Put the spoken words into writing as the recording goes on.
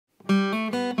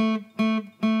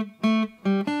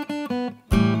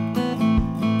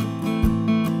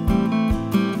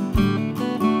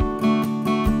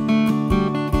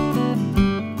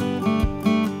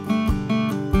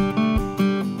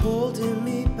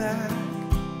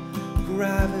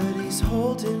She's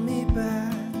holding me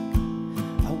back.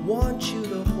 I want you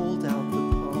to hold out the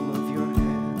palm of your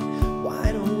hand.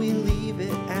 Why don't we leave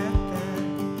it at that?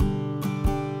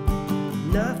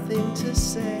 Nothing to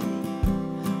say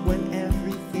when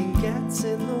everything gets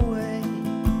in the way.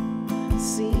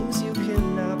 Seems you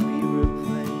cannot be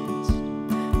replaced,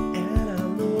 and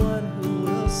I'm the one who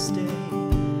will stay.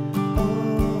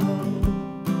 Oh,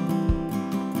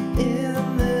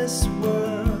 in this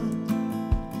world,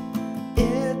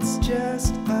 it's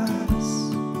just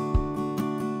us.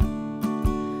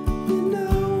 You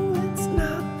know it's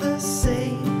not the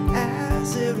same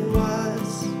as it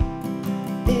was.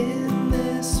 In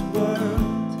this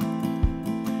world,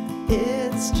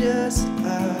 it's just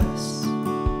us.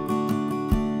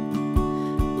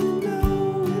 You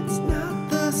know it's not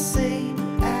the same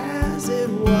as it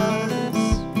was.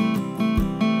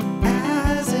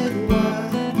 As it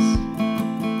was.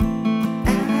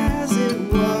 As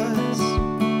it was.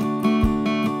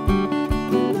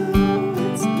 No,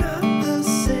 it's not the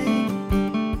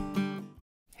same.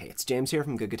 Hey, it's James here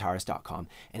from GoodGuitarist.com,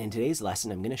 and in today's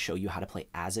lesson I'm going to show you how to play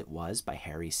As It Was by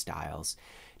Harry Styles.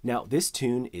 Now, this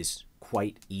tune is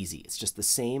quite easy. It's just the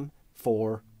same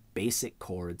 4 basic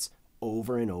chords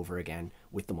over and over again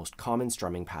with the most common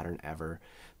strumming pattern ever.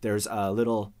 There's a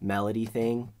little melody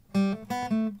thing, so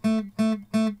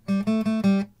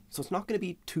it's not going to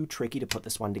be too tricky to put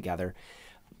this one together.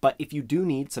 But if you do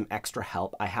need some extra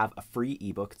help, I have a free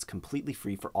ebook. It's completely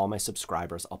free for all my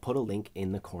subscribers. I'll put a link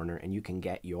in the corner and you can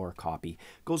get your copy.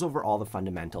 It goes over all the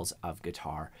fundamentals of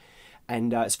guitar.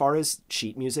 And as far as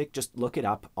sheet music, just look it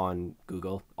up on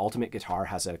Google. Ultimate Guitar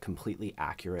has a completely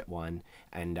accurate one.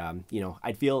 And, you know,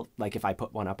 I'd feel like if I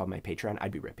put one up on my Patreon,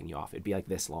 I'd be ripping you off. It'd be like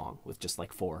this long with just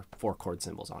like four chord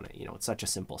symbols on it. You know, it's such a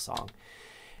simple song.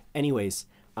 Anyways,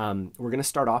 we're going to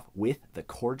start off with the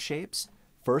chord shapes.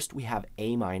 First, we have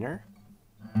A minor.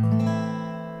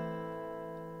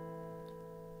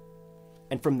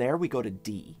 And from there, we go to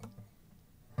D.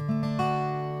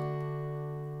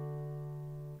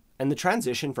 And the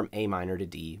transition from A minor to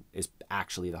D is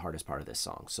actually the hardest part of this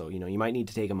song. So, you know, you might need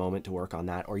to take a moment to work on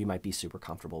that, or you might be super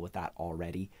comfortable with that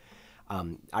already.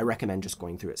 I recommend just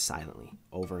going through it silently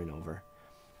over and over.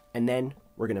 And then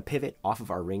we're going to pivot off of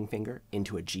our ring finger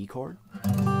into a G chord.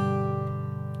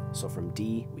 So from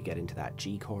D, we get into that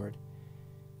G chord.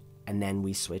 And then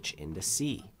we switch into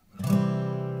C.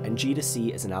 And G to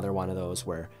C is another one of those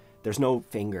where there's no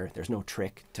finger, there's no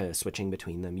trick to switching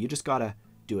between them. You just got to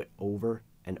do it over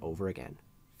and over again,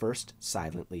 first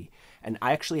silently. And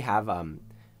I actually have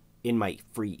in my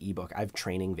free ebook, I have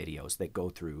training videos that go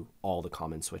through all the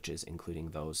common switches, including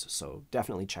those. So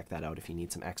definitely check that out if you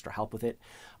need some extra help with it.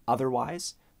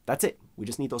 Otherwise, that's it. We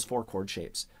just need those 4 chord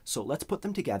shapes. So let's put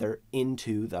them together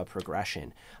into the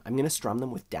progression. I'm going to strum them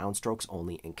with downstrokes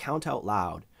only and count out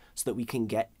loud so that we can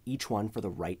get each one for the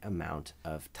right amount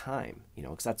of time, you know,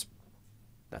 because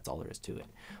that's all there is to it.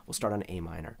 We'll start on A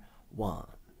minor. 1,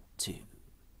 2,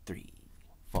 3,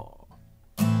 4.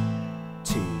 2,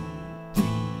 3,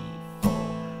 4.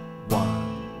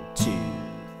 1, 2,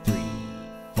 3,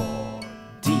 4.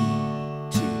 D,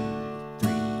 2, 3,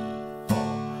 4.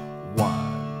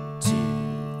 1,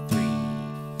 2, 3,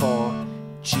 4.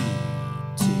 G,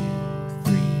 2,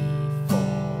 3, 4.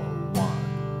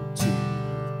 1, 2,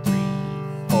 3,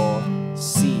 4.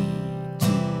 C, 2,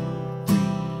 3,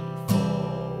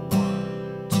 4.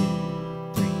 1,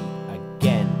 2, 3.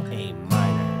 Again, A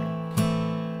minor.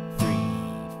 3,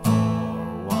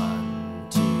 4. 1,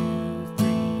 2,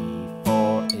 3,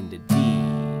 4. Into D.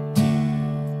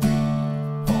 2, 3,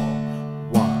 4.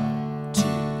 1, 2,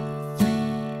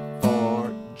 3,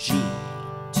 4. G.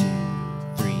 2,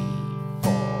 3,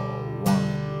 4.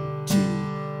 1, 2,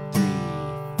 3,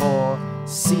 4.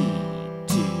 C.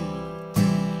 2, 3,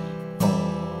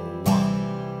 4.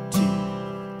 1,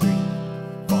 2, 3,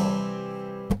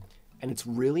 4. And it's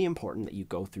really important that you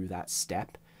go through that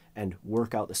step and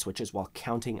work out the switches while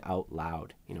counting out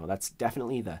loud. You know, that's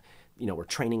definitely we're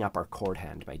training up our chord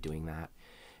hand by doing that.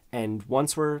 And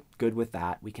once we're good with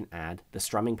that, we can add the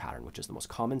strumming pattern, which is the most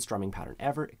common strumming pattern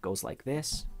ever. It goes like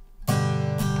this.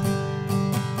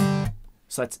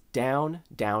 So that's down,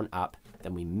 down, up.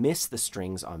 Then we miss the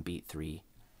strings on beat 3,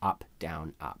 up,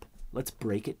 down, up. Let's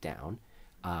break it down.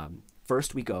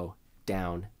 First we go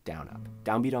down, down, up.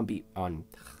 Downbeat on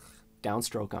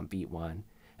downstroke on beat 1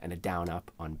 and a down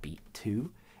up on beat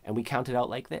 2. And we count it out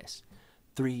like this.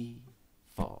 3,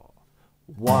 4.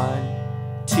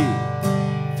 1, 2,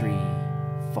 3,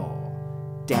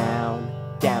 4. Down,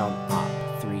 down, up.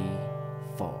 3,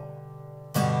 4.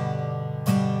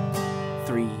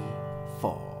 3,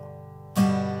 4.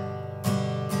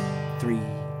 3,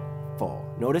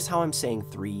 4. Notice how I'm saying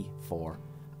 3, 4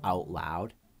 out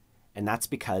loud, and that's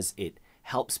because it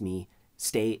helps me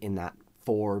stay in that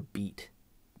 4 beat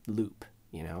loop,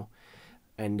 you know?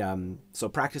 And so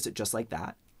practice it just like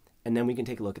that. And then we can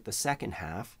take a look at the second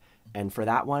half. And for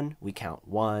that one, we count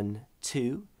 1,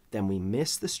 2, then we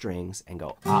miss the strings and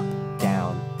go up,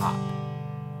 down,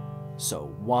 up.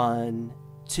 So 1,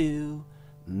 2,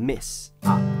 miss,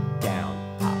 up, down,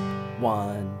 up.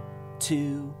 1,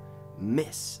 2,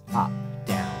 miss, up,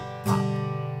 down, up.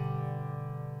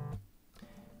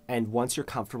 And once you're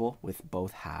comfortable with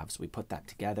both halves, we put that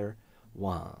together.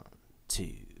 1, 2,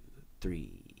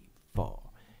 3, 4.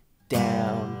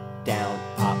 Down, down,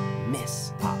 up,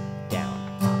 miss, up,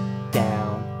 down, up,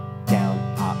 down, down,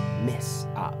 up, miss,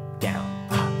 up, down,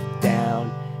 up,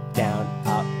 down, down,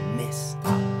 up, miss,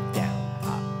 up, down,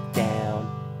 up, down,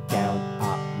 down,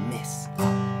 up, miss,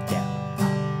 up, down,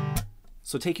 up.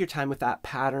 So take your time with that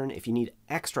pattern. If you need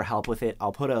extra help with it,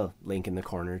 I'll put a link in the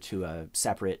corner to a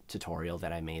separate tutorial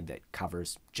that I made that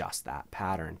covers just that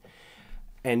pattern.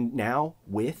 And now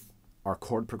with our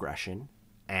chord progression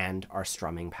and our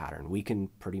strumming pattern, we can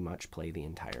pretty much play the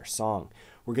entire song.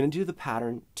 We're going to do the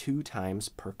pattern 2 times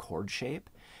per chord shape.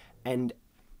 And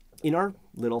in our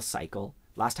little cycle,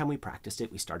 last time we practiced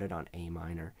it, we started on A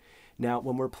minor. Now,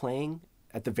 when we're playing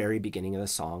at the very beginning of the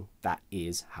song, that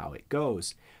is how it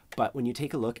goes. But when you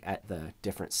take a look at the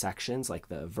different sections, like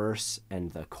the verse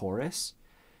and the chorus,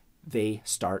 they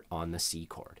start on the C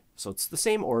chord. So it's the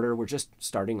same order, we're just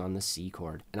starting on the C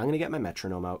chord. And I'm going to get my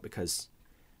metronome out because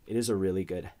it is a really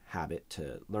good habit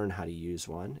to learn how to use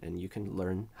one, and you can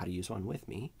learn how to use one with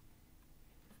me.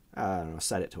 I don't know,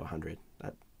 set it to 100.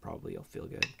 That probably will feel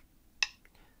good.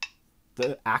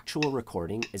 The actual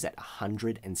recording is at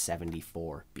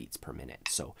 174 beats per minute,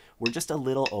 so we're just a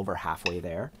little over halfway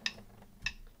there.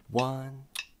 1,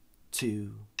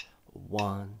 2,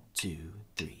 1, 2,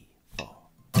 3, 4.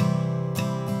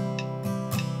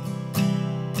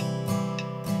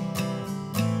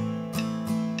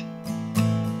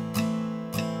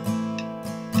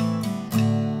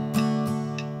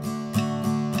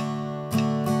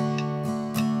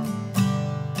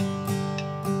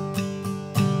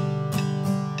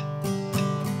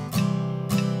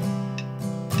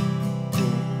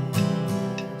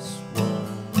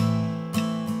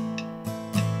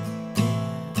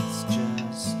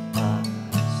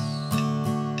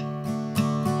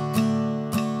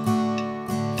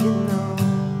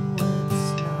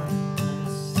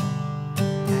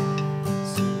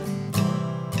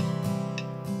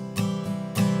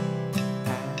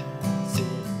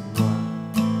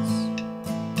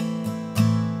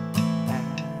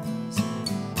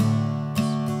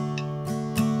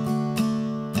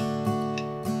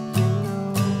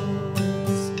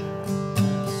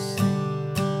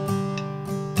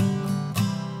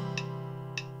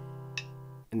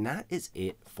 And that is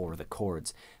it for the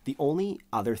chords. The only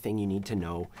other thing you need to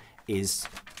know is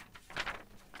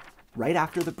right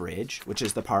after the bridge, which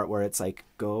is the part where it's like,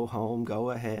 go home, go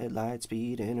ahead, light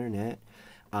speed, internet.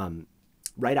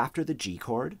 Right after the G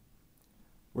chord,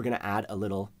 we're going to add a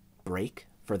little break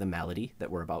for the melody that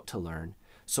we're about to learn.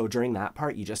 So during that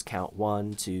part, you just count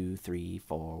 1, 2, 3,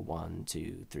 4, 1,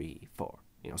 2, 3, 4.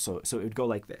 You know, so it would go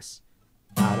like this.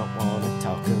 I don't want to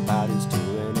talk about who's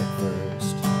doing it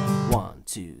first. 1,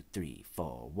 2, 3,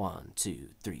 4, 1, 2,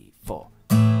 3, 4.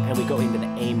 And we go into the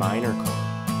A minor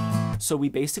chord. So we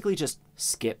basically just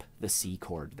skip the C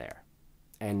chord there.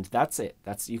 And that's it.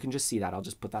 You can just see that. I'll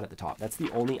just put that at the top. That's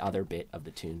the only other bit of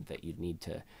the tune that you'd need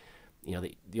to, you know,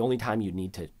 the only time you'd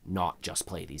need to not just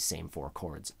play these same 4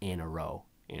 chords in a row,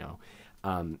 you know.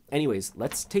 Anyways,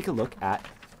 let's take a look at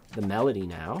the melody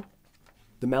now.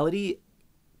 The melody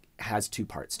has 2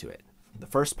 parts to it. The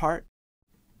first part,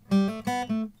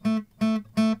 and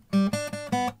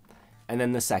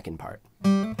then the second part,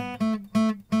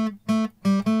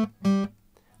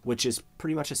 which is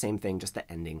pretty much the same thing, just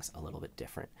the ending's a little bit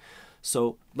different.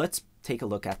 So let's take a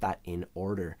look at that in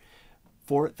order.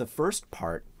 For the first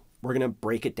part, we're going to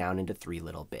break it down into 3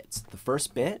 little bits. The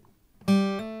first bit,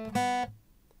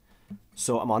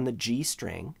 so I'm on the G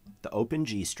string, the open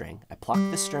G string. I pluck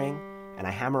the string and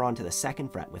I hammer onto the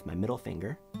 2nd fret with my middle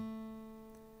finger.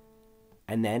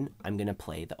 And then I'm going to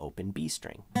play the open B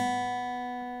string.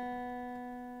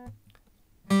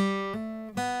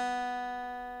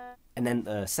 And then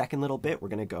the second little bit, we're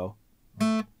going to go.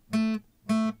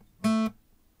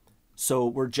 So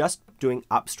we're just doing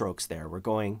upstrokes there. We're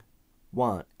going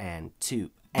 1 and 2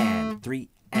 and 3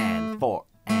 and 4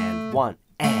 and 1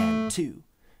 and 2.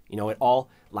 You know, it all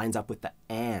lines up with the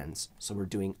ands. So we're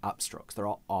doing upstrokes. They're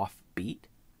all off beat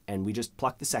and we just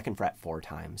pluck the 2nd fret 4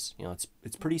 times. You know,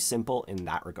 it's pretty simple in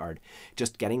that regard.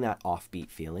 Just getting that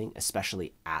offbeat feeling,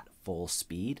 especially at full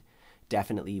speed,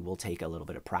 definitely will take a little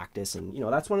bit of practice. And, you know,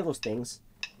 that's one of those things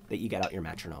that you get out your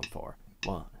metronome for.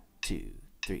 1, 2,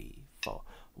 3, 4.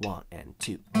 1 and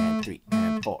 2 and 3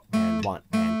 and 4 and 1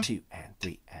 and 2 and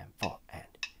 3 and 4 and,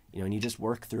 you know, and you just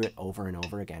work through it over and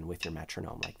over again with your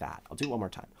metronome like that. I'll do it one more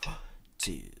time.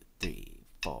 2, 3,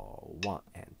 4. 1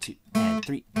 and 2 and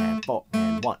 3 and 4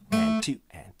 and 1 and 2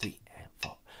 and 3 and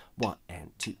 4. 1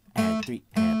 and 2 and 3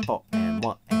 and 4 and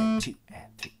 1 and 2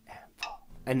 and 3 and 4.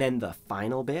 And then the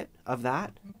final bit of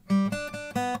that,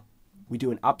 we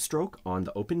do an upstroke on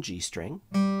the open G string.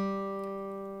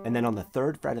 And then on the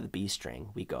 3rd fret of the B string,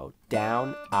 we go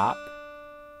down, up,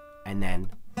 and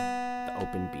then the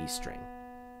open B string.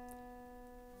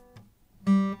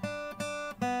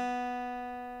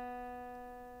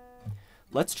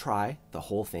 Let's try the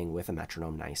whole thing with a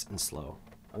metronome nice and slow.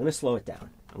 I'm going to slow it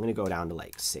down. I'm going to go down to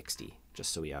like 60,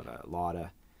 just so we have a lot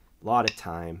of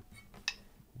time.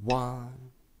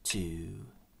 1, 2,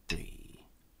 3,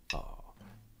 4.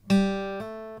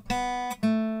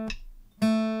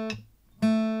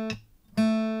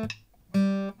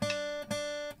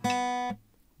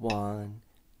 1,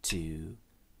 2,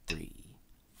 3,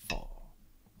 4.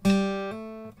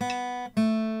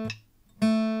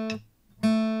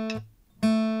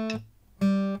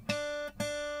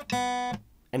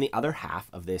 And the other half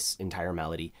of this entire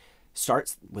melody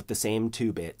starts with the same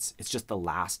 2 bits. It's just the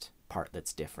last part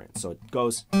that's different. So it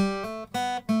goes, and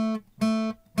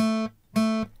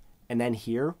then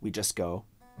here we just go.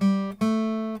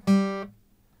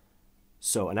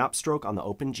 So an upstroke on the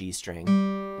open G string,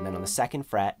 and then on the 2nd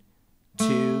fret,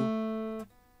 2,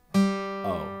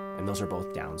 O, and those are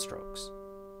both downstrokes.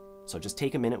 So just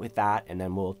take a minute with that, and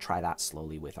then we'll try that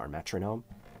slowly with our metronome.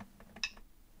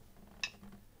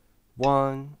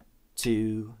 1,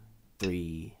 2,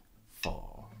 3,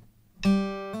 4.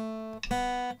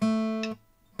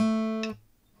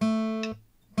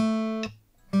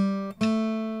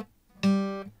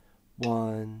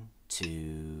 1,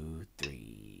 2,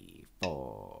 3,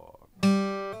 4.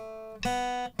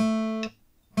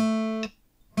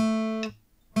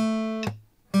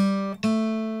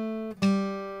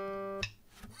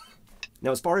 Now,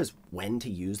 as far as when to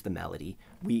use the melody,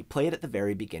 we play it at the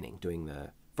very beginning, doing the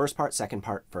first part, second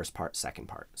part, first part, second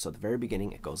part. So at the very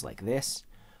beginning, it goes like this,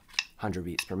 100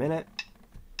 beats per minute.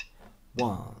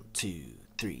 1, 2,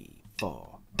 3,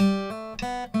 4.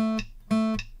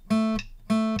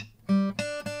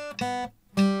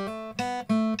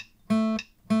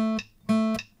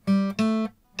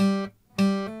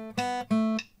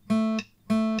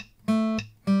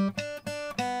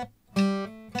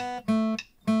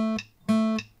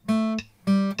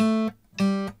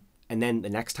 And then the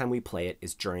next time we play it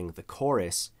is during the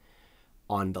chorus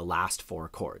on the last 4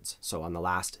 chords. So on the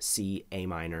last C, A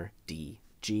minor, D,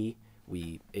 G,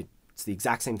 it's the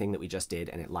exact same thing that we just did,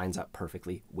 and it lines up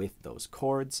perfectly with those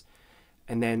chords.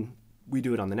 And then we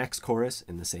do it on the next chorus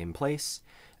in the same place.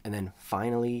 And then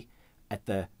finally, at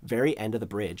the very end of the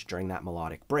bridge during that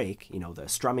melodic break, you know, the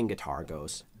strumming guitar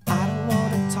goes, I don't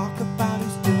want to talk about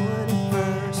who's doing it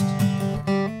first.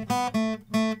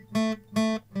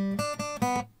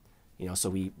 You know, so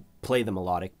we play the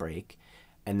melodic break,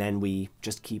 and then we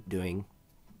just keep going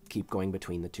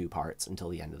between the 2 parts until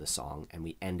the end of the song, and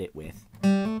we end it with.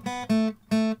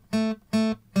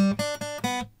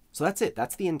 So that's it.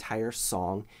 That's the entire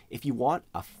song. If you want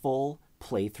a full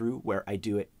playthrough where I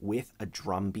do it with a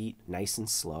drum beat, nice and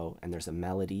slow, and there's a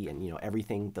melody and, you know,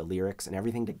 everything, the lyrics and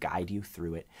everything to guide you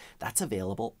through it, that's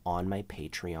available on my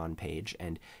Patreon page.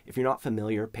 And if you're not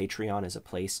familiar, Patreon is a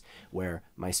place where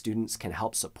my students can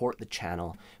help support the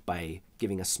channel by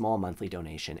giving a small monthly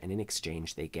donation, and in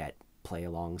exchange they get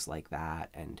play-alongs like that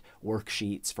and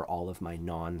worksheets for all of my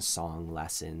non-song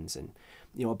lessons and,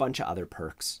 you know, a bunch of other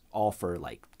perks, all for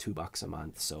like $2 a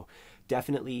month. So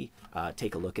definitely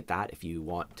take a look at that if you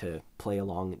want to play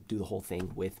along and do the whole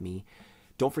thing with me.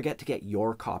 Don't forget to get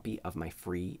your copy of my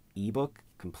free ebook,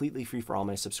 completely free for all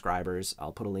my subscribers.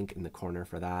 I'll put a link in the corner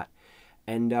for that.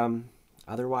 And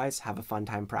otherwise, have a fun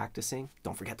time practicing.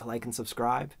 Don't forget to like and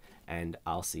subscribe, and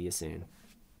I'll see you soon.